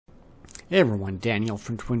Hey everyone, Daniel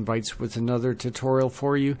from Twin Bytes with another tutorial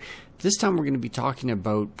for you. This time we're going to be talking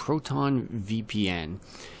about Proton VPN.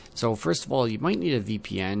 So first of all, you might need a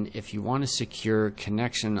VPN if you want a secure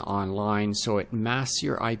connection online so it masks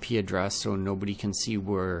your IP address so nobody can see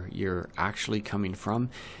where you're actually coming from,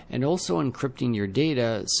 and also encrypting your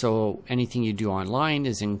data so anything you do online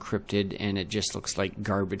is encrypted and it just looks like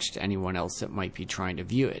garbage to anyone else that might be trying to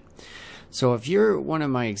view it. So if you're one of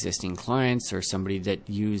my existing clients or somebody that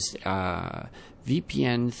used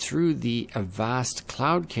VPN through the Avast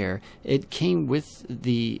Cloud Care, it came with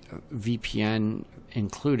the VPN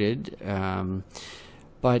included.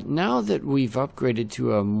 But now that we've upgraded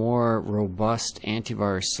to a more robust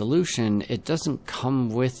antivirus solution, it doesn't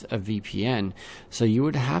come with a VPN. So you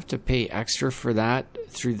would have to pay extra for that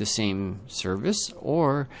through the same service,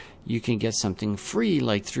 or you can get something free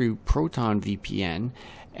like through Proton VPN.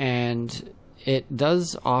 And it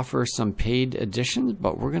does offer some paid additions,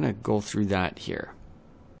 but we're going to go through that here.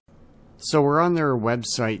 So we're on their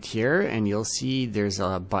website here, and you'll see there's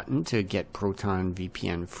a button to get Proton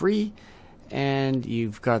VPN free, and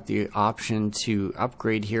you've got the option to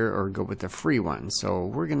upgrade here or go with the free one. So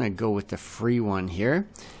we're going to go with the free one here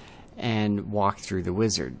and walk through the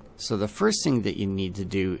wizard. So the first thing that you need to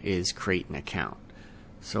do is create an account.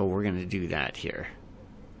 So we're going to do that here.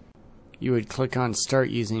 You would click on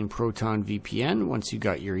Start Using Proton VPN once you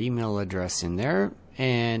got your email address in there,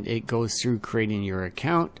 and it goes through creating your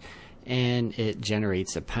account and it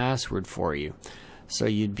generates a password for you. So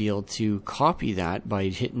you'd be able to copy that by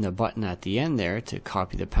hitting the button at the end there to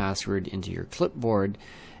copy the password into your clipboard,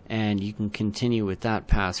 and you can continue with that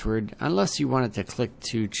password unless you wanted to click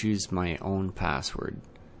to choose my own password.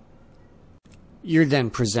 You're then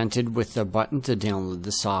presented with the button to download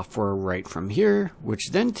the software right from here, which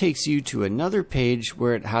then takes you to another page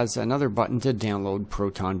where it has another button to download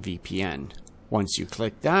Proton VPN. Once you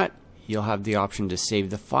click that, you'll have the option to save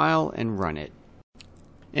the file and run it.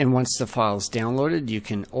 And once the file is downloaded, you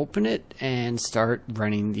can open it and start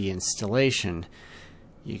running the installation.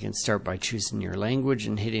 You can start by choosing your language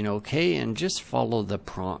and hitting OK and just follow the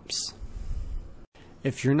prompts.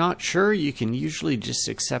 If you're not sure, you can usually just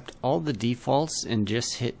accept all the defaults and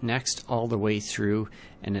just hit next all the way through,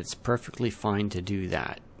 and it's perfectly fine to do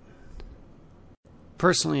that.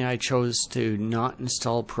 Personally, I chose to not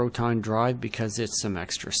install Proton Drive because it's some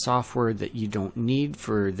extra software that you don't need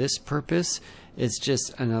for this purpose. It's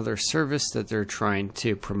just another service that they're trying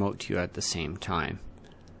to promote to you at the same time.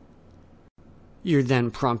 You're then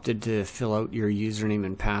prompted to fill out your username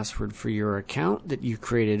and password for your account that you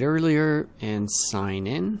created earlier and sign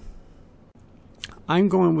in. I'm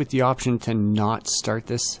going with the option to not start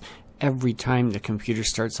this every time the computer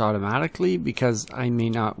starts automatically because I may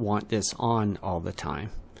not want this on all the time.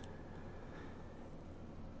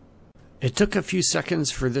 It took a few seconds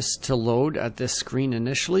for this to load at this screen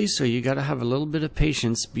initially, so you got to have a little bit of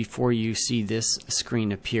patience before you see this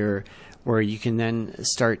screen appear, where you can then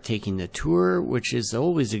start taking the tour, which is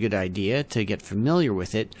always a good idea to get familiar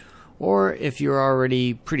with it. Or if you're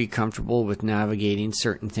already pretty comfortable with navigating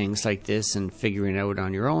certain things like this and figuring it out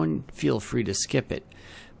on your own, feel free to skip it.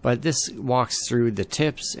 But this walks through the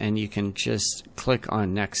tips, and you can just click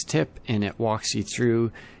on next tip and it walks you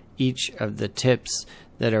through each of the tips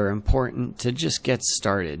that are important to just get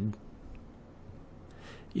started.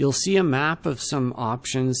 You'll see a map of some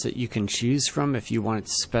options that you can choose from if you want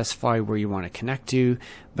to specify where you want to connect to,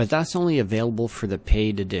 but that's only available for the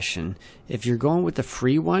paid edition. If you're going with the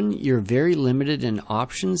free one, you're very limited in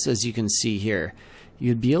options, as you can see here.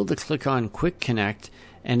 You'd be able to click on Quick Connect,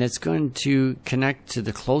 and it's going to connect to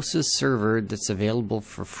the closest server that's available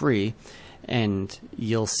for free, and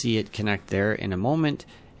you'll see it connect there in a moment,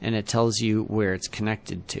 and it tells you where it's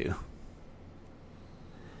connected to.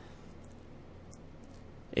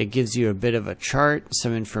 It gives you a bit of a chart,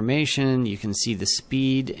 some information, you can see the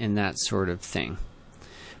speed and that sort of thing.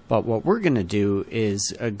 But what we're going to do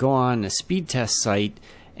is go on a speed test site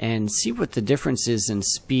and see what the difference is in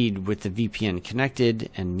speed with the VPN connected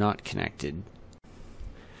and not connected.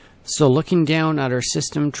 So looking down at our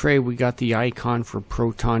system tray, we got the icon for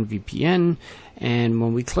Proton VPN, and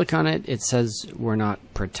when we click on it, it says we're not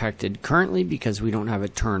protected currently because we don't have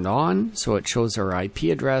it turned on, so it shows our IP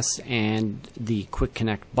address and the Quick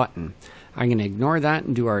Connect button. I'm going to ignore that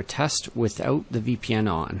and do our test without the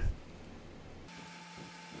VPN on.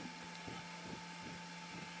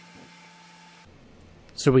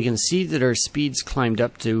 So we can see that our speeds climbed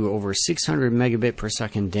up to over 600 megabit per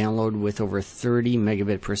second download with over 30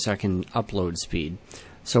 megabit per second upload speed.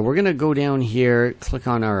 So we're going to go down here, click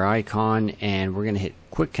on our icon, and we're going to hit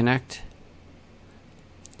Quick Connect.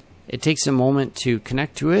 It takes a moment to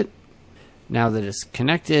connect to it. Now that it's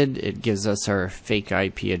connected, it gives us our fake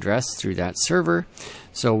IP address through that server.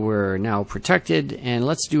 So we're now protected, and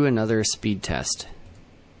let's do another speed test.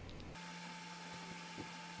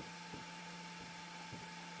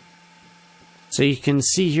 So you can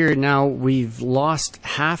see here now we've lost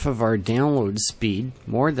half of our download speed,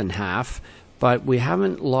 more than half, but we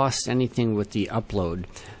haven't lost anything with the upload.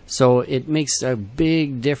 So it makes a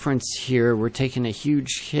big difference here. We're taking a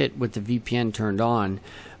huge hit with the VPN turned on,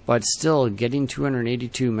 but still getting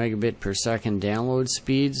 282 megabit per second download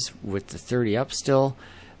speeds with the 30 up still,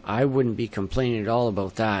 I wouldn't be complaining at all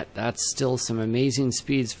about that. That's still some amazing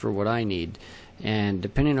speeds for what I need. And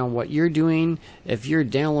depending on what you're doing, if you're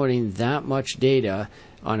downloading that much data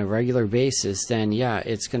on a regular basis, then yeah,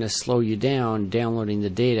 it's going to slow you down downloading the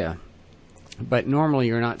data. But normally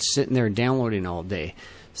you're not sitting there downloading all day.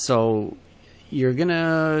 So you're going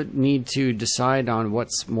to need to decide on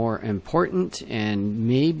what's more important, and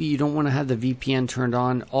maybe you don't want to have the VPN turned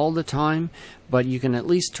on all the time, but you can at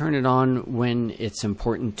least turn it on when it's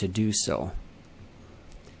important to do so.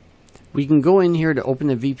 We can go in here to open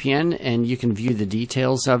the VPN and you can view the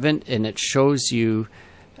details of it, and it shows you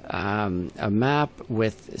a map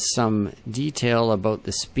with some detail about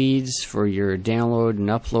the speeds for your download and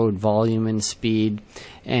upload volume and speed,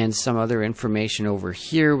 and some other information over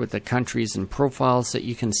here with the countries and profiles that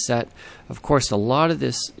you can set. Of course, a lot of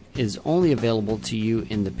this is only available to you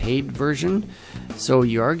in the paid version, so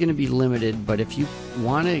you are going to be limited, but if you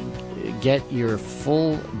want to get your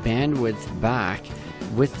full bandwidth back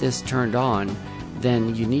with this turned on,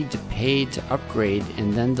 then you need to pay to upgrade,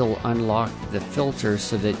 and then they'll unlock the filter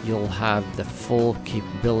so that you'll have the full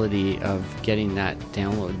capability of getting that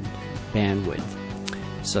download bandwidth.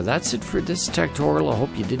 So that's it for this tutorial. I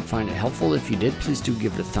hope you did find it helpful. If you did, please do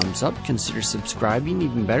give it a thumbs up. Consider subscribing.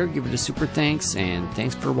 Even better, give it a super thanks, and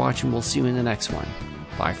thanks for watching. We'll see you in the next one.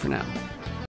 Bye for now.